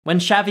When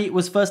Xavi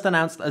was first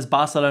announced as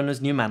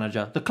Barcelona's new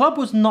manager, the club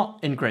was not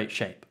in great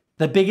shape.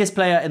 The biggest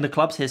player in the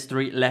club's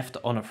history left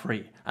on a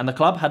free, and the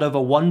club had over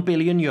 €1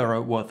 billion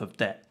worth of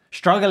debt,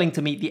 struggling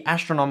to meet the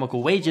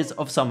astronomical wages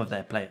of some of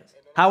their players.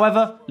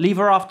 However,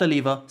 lever after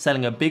lever,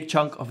 selling a big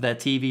chunk of their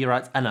TV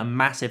rights and a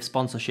massive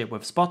sponsorship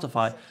with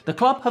Spotify, the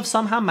club have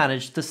somehow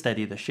managed to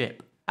steady the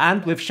ship.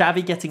 And with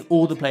Xavi getting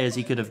all the players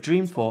he could have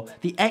dreamed for,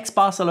 the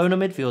ex-Barcelona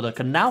midfielder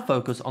can now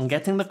focus on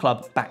getting the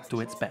club back to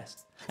its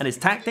best. And his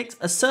tactics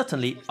are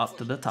certainly up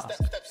to the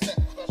task.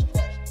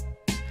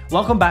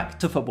 Welcome back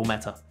to Football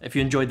Meta. If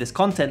you enjoyed this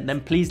content, then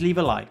please leave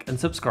a like and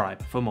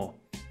subscribe for more.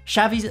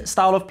 Xavi's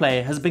style of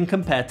play has been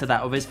compared to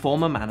that of his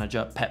former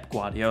manager Pep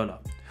Guardiola,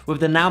 with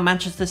the now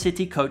Manchester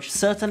City coach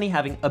certainly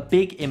having a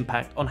big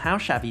impact on how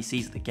Xavi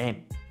sees the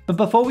game. But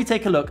before we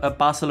take a look at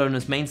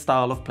Barcelona's main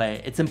style of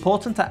play, it's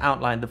important to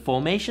outline the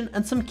formation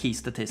and some key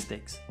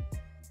statistics.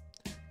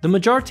 The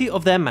majority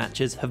of their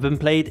matches have been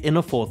played in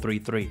a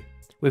 4-3-3,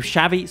 with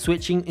Xavi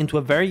switching into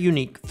a very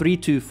unique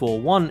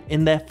 3-2-4-1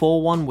 in their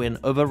 4-1 win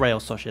over Real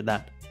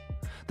Sociedad.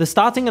 The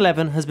starting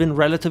 11 has been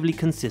relatively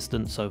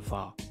consistent so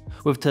far,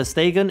 with Ter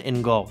Stegen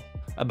in goal,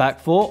 a back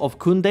four of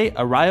Koundé,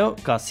 Araujo,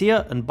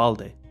 Garcia and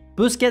Balde.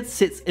 Busquets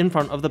sits in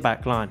front of the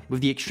back line,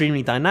 with the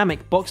extremely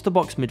dynamic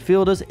box-to-box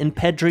midfielders in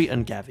Pedri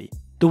and Gavi.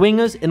 The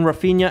wingers in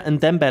Rafinha and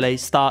Dembele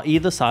star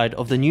either side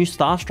of the new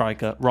star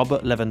striker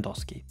Robert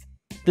Lewandowski.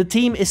 The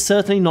team is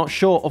certainly not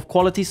short of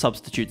quality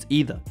substitutes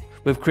either,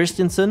 with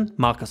Christensen,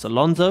 Marcos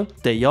Alonso,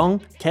 De Jong,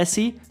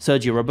 Kessie,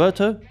 Sergio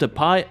Roberto,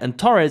 Depay and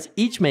Torres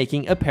each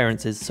making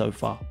appearances so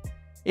far.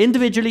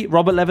 Individually,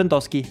 Robert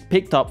Lewandowski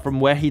picked up from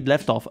where he'd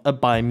left off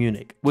at Bayern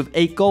Munich, with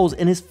 8 goals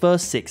in his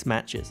first 6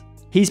 matches.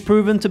 He's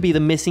proven to be the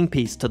missing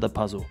piece to the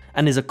puzzle,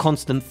 and is a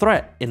constant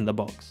threat in the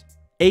box.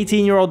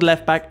 18-year-old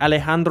left-back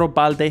Alejandro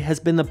Balde has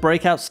been the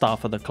breakout star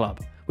for the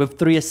club, with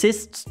 3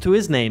 assists to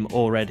his name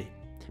already,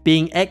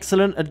 being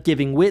excellent at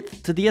giving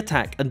width to the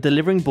attack and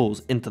delivering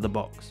balls into the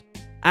box.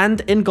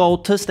 And in goal,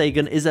 Ter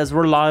Stegen is as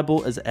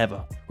reliable as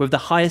ever, with the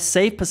highest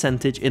save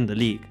percentage in the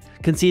league,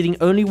 conceding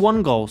only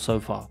 1 goal so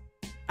far.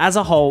 As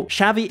a whole,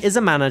 Xavi is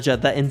a manager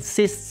that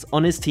insists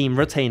on his team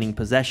retaining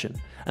possession,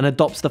 and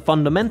adopts the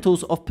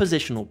fundamentals of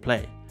positional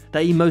play,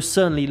 that he most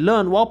certainly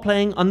learned while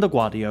playing under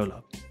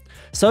Guardiola.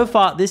 So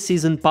far this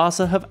season,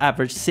 Barca have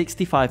averaged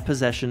 65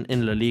 possession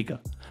in La Liga,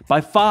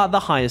 by far the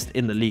highest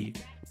in the league.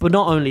 But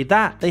not only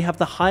that, they have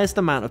the highest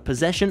amount of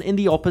possession in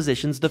the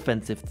opposition's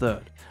defensive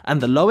third,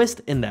 and the lowest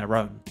in their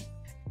own.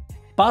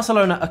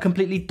 Barcelona are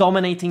completely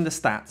dominating the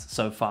stats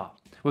so far,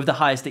 with the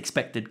highest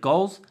expected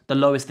goals, the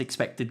lowest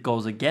expected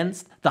goals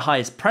against, the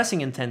highest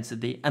pressing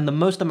intensity, and the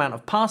most amount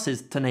of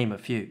passes, to name a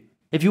few.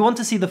 If you want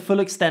to see the full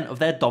extent of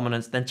their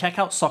dominance, then check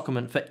out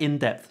Soccerman for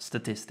in-depth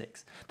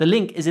statistics. The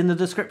link is in the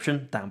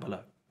description down below.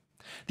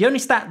 The only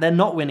stat they're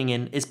not winning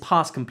in is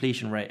pass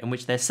completion rate, in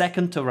which they're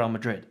second to Real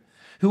Madrid,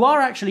 who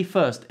are actually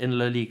first in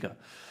La Liga.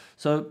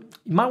 So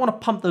you might want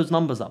to pump those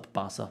numbers up,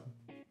 Barca.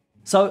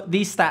 So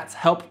these stats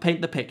help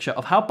paint the picture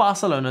of how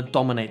Barcelona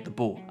dominate the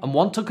ball and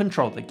want to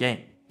control the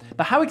game.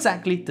 But how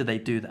exactly do they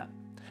do that?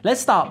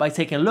 Let's start by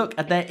taking a look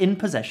at their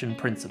in-possession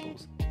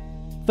principles.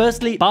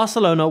 Firstly,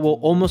 Barcelona will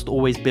almost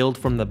always build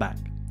from the back.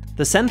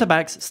 The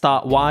centre-backs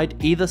start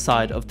wide either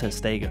side of Ter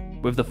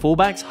Stegen, with the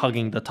fullbacks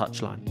hugging the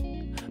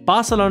touchline.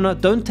 Barcelona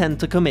don't tend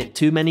to commit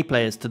too many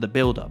players to the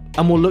build-up,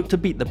 and will look to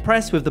beat the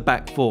press with the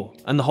back four,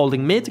 and the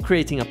holding mid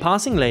creating a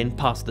passing lane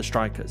past the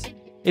strikers.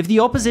 If the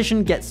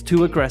opposition gets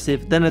too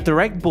aggressive, then a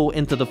direct ball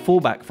into the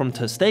fullback from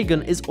Ter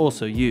Stegen is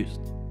also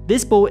used.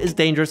 This ball is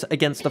dangerous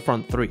against the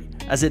front three,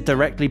 as it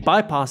directly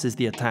bypasses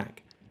the attack.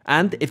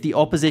 And if the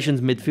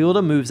opposition's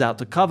midfielder moves out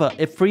to cover,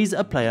 it frees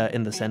a player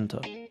in the centre.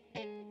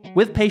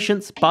 With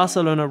patience,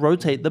 Barcelona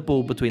rotate the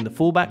ball between the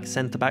fullback,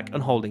 centre-back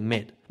and holding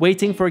mid,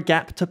 waiting for a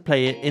gap to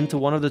play it into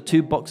one of the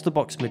 2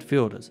 box-to-box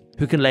midfielders,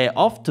 who can lay it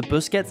off to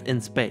Busquets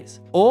in space,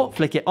 or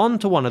flick it on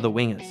to one of the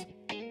wingers.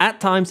 At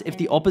times, if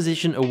the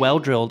opposition are well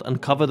drilled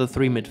and cover the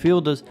 3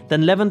 midfielders,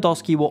 then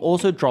Lewandowski will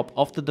also drop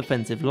off the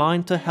defensive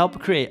line to help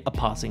create a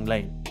passing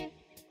lane.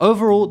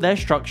 Overall, their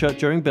structure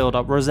during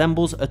build-up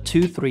resembles a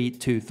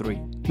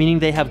 2-3-2-3, meaning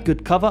they have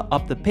good cover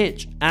up the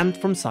pitch and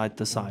from side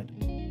to side.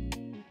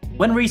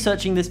 When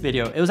researching this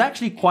video, it was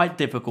actually quite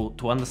difficult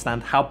to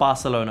understand how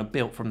Barcelona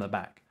built from the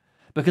back.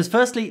 Because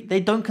firstly, they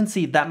don't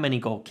concede that many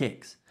goal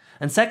kicks.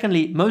 And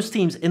secondly, most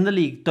teams in the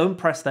league don't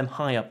press them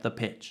high up the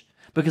pitch,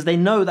 because they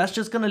know that's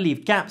just going to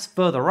leave gaps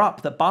further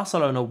up that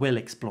Barcelona will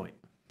exploit.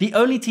 The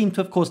only team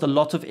to have caused a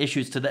lot of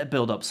issues to their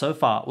build-up so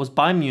far was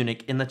Bayern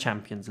Munich in the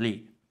Champions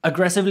League,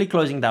 aggressively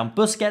closing down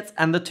Busquets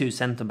and the 2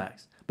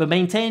 centre-backs, but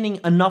maintaining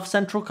enough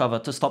central cover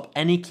to stop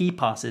any key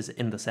passes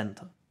in the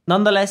centre.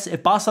 Nonetheless,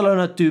 if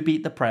Barcelona do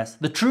beat the press,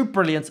 the true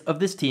brilliance of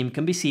this team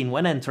can be seen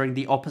when entering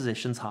the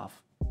opposition's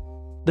half.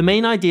 The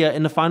main idea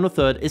in the final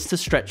third is to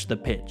stretch the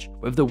pitch,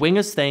 with the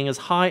wingers staying as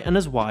high and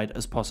as wide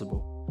as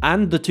possible,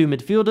 and the 2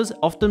 midfielders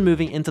often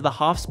moving into the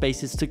half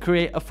spaces to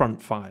create a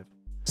front 5.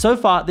 So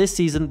far this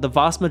season, the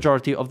vast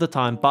majority of the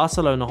time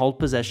Barcelona hold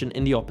possession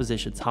in the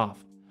opposition's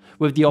half,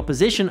 with the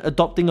opposition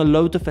adopting a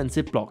low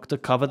defensive block to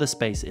cover the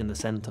space in the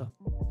centre.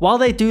 While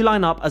they do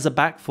line up as a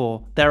back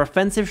four, their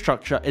offensive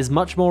structure is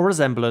much more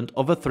resemblant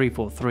of a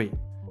 3-4-3.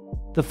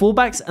 The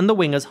fullbacks and the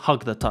wingers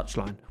hug the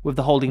touchline, with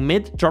the holding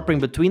mid dropping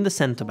between the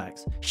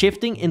centre-backs,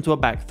 shifting into a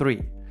back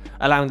three,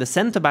 allowing the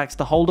centre-backs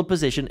to hold a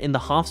position in the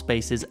half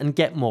spaces and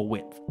get more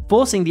width,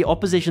 forcing the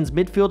opposition's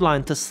midfield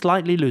line to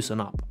slightly loosen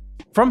up.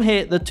 From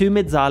here, the two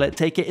mid-Zalet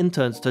take it in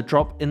turns to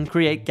drop and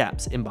create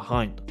gaps in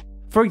behind.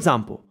 For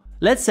example,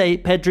 let's say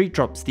Pedri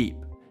drops deep.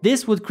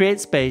 This would create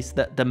space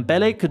that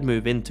Dembele could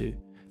move into,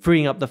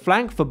 freeing up the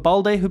flank for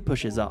Balde, who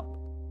pushes up.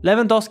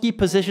 Lewandowski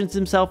positions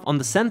himself on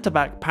the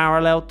centre-back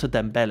parallel to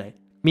Dembele,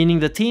 meaning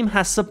the team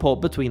has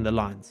support between the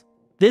lines.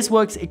 This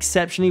works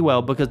exceptionally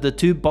well because the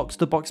two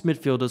box-to-box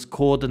midfielders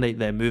coordinate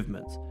their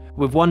movements.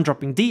 With one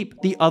dropping deep,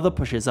 the other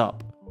pushes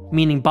up,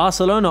 meaning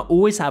Barcelona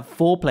always have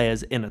 4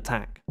 players in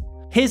attack.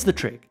 Here's the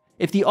trick.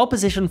 If the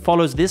opposition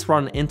follows this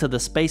run into the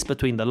space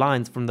between the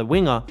lines from the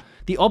winger,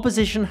 the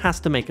opposition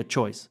has to make a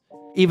choice.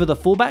 Either the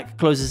fullback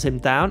closes him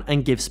down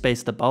and gives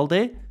space to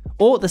Balde,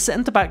 or the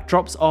centre-back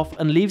drops off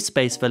and leaves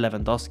space for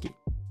Lewandowski.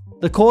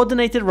 The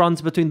coordinated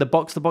runs between the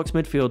box-to-box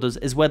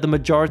midfielders is where the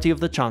majority of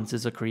the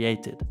chances are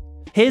created.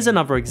 Here's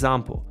another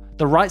example.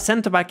 The right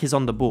centre-back is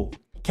on the ball.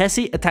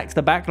 Kessie attacks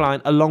the back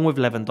line along with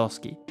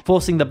Lewandowski,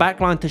 forcing the back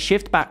line to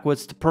shift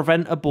backwards to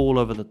prevent a ball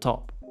over the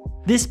top.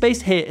 This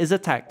space here is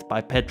attacked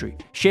by Pedri,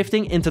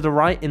 shifting into the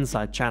right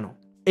inside channel.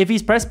 If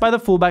he's pressed by the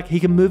fullback, he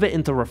can move it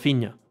into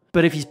Rafinha.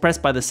 But if he's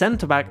pressed by the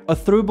centre-back, a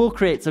through ball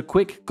creates a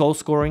quick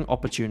goal-scoring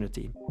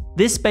opportunity.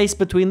 This space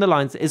between the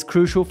lines is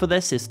crucial for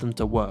their system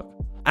to work.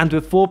 And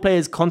with 4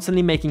 players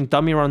constantly making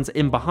dummy runs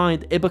in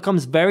behind, it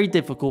becomes very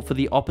difficult for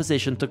the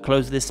opposition to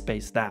close this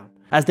space down,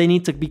 as they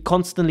need to be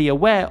constantly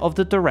aware of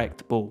the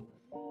direct ball.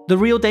 The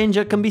real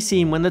danger can be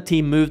seen when the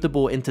team move the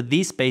ball into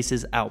these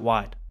spaces out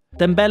wide.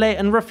 Dembele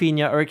and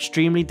Rafinha are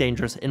extremely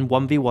dangerous in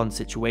 1v1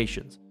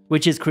 situations,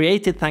 which is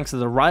created thanks to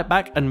the right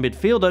back and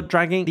midfielder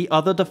dragging the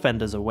other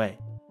defenders away.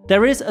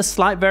 There is a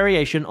slight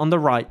variation on the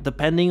right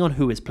depending on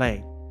who is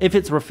playing. If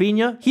it's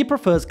Rafinha, he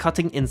prefers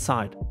cutting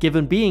inside,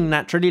 given being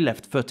naturally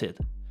left-footed,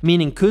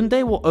 meaning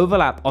Koundé will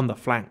overlap on the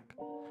flank.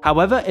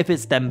 However, if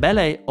it's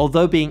Dembele,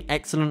 although being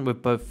excellent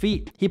with both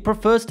feet, he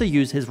prefers to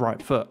use his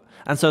right foot,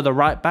 and so the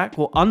right back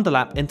will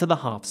underlap into the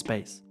half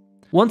space.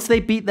 Once they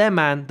beat their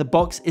man, the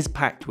box is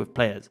packed with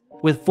players,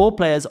 with 4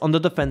 players on the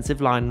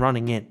defensive line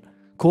running in.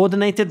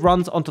 Coordinated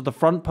runs onto the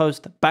front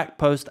post, back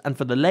post, and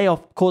for the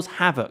layoff cause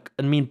havoc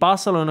and mean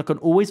Barcelona can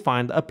always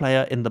find a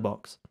player in the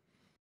box.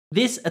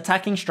 This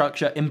attacking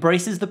structure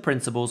embraces the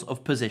principles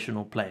of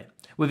positional play,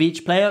 with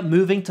each player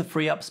moving to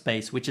free up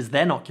space which is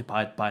then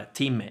occupied by a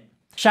teammate.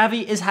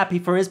 Xavi is happy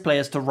for his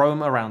players to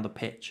roam around the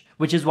pitch,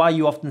 which is why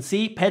you often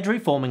see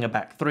Pedri forming a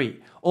back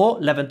three, or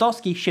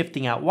Lewandowski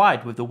shifting out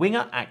wide with the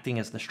winger acting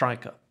as the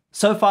striker.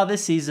 So far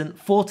this season,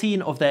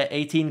 14 of their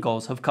 18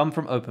 goals have come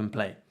from open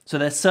play, so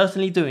they're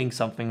certainly doing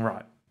something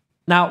right.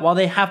 Now, while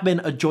they have been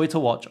a joy to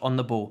watch on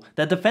the ball,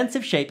 their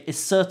defensive shape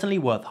is certainly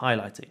worth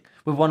highlighting,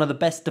 with one of the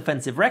best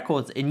defensive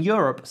records in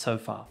Europe so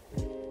far.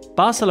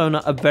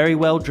 Barcelona are very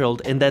well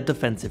drilled in their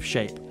defensive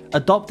shape,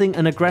 adopting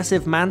an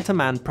aggressive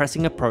man-to-man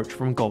pressing approach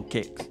from goal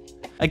kicks.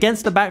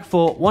 Against the back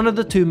four, one of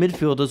the 2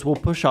 midfielders will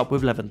push up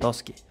with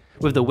Lewandowski,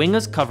 with the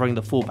wingers covering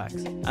the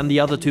fullbacks, and the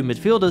other 2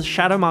 midfielders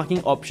shadow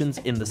marking options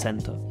in the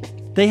centre.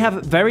 They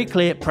have very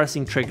clear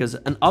pressing triggers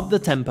and up the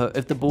tempo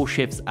if the ball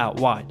shifts out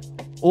wide,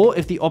 or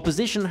if the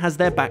opposition has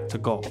their back to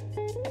goal.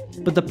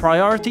 But the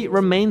priority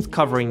remains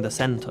covering the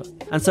centre,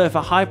 and so if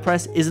a high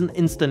press isn't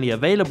instantly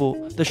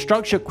available, the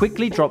structure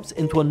quickly drops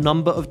into a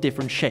number of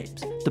different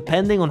shapes,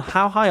 depending on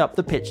how high up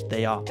the pitch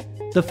they are.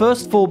 The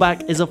first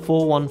fullback is a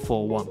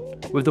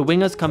 4-1-4-1, with the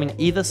wingers coming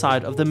either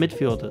side of the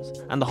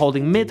midfielders, and the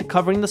holding mid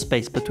covering the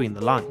space between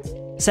the lines.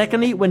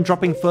 Secondly, when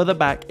dropping further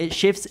back, it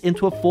shifts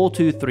into a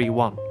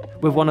 4-2-3-1,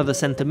 with one of the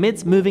centre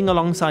mids moving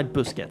alongside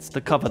Busquets to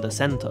cover the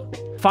centre.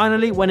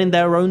 Finally, when in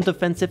their own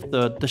defensive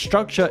third, the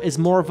structure is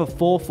more of a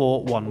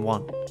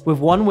 4-4-1-1, with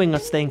one winger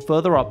staying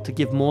further up to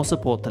give more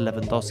support to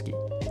Lewandowski.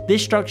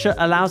 This structure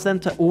allows them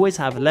to always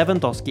have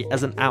Lewandowski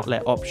as an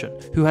outlet option,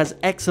 who has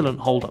excellent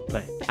hold-up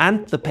play.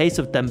 And the pace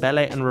of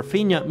Dembele and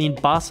Rafinha mean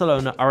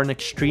Barcelona are an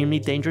extremely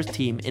dangerous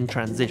team in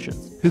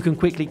transitions, who can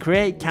quickly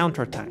create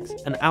counter-attacks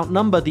and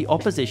outnumber the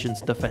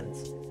opposition's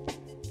defence.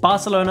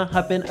 Barcelona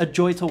have been a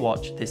joy to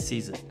watch this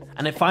season,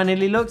 and it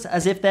finally looks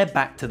as if they're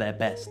back to their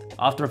best,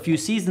 after a few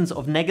seasons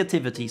of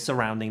negativity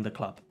surrounding the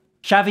club.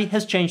 Xavi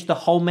has changed the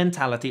whole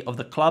mentality of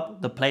the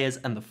club, the players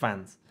and the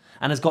fans,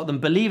 and has got them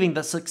believing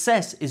that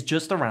success is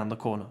just around the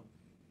corner.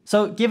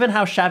 So given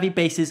how Xavi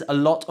bases a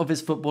lot of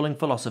his footballing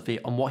philosophy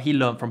on what he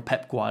learned from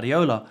Pep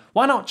Guardiola,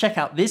 why not check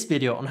out this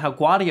video on how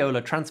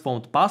Guardiola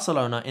transformed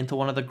Barcelona into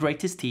one of the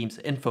greatest teams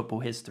in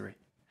football history.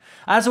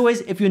 As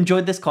always, if you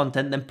enjoyed this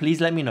content, then please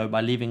let me know by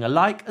leaving a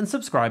like and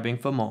subscribing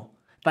for more.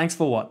 Thanks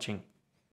for watching.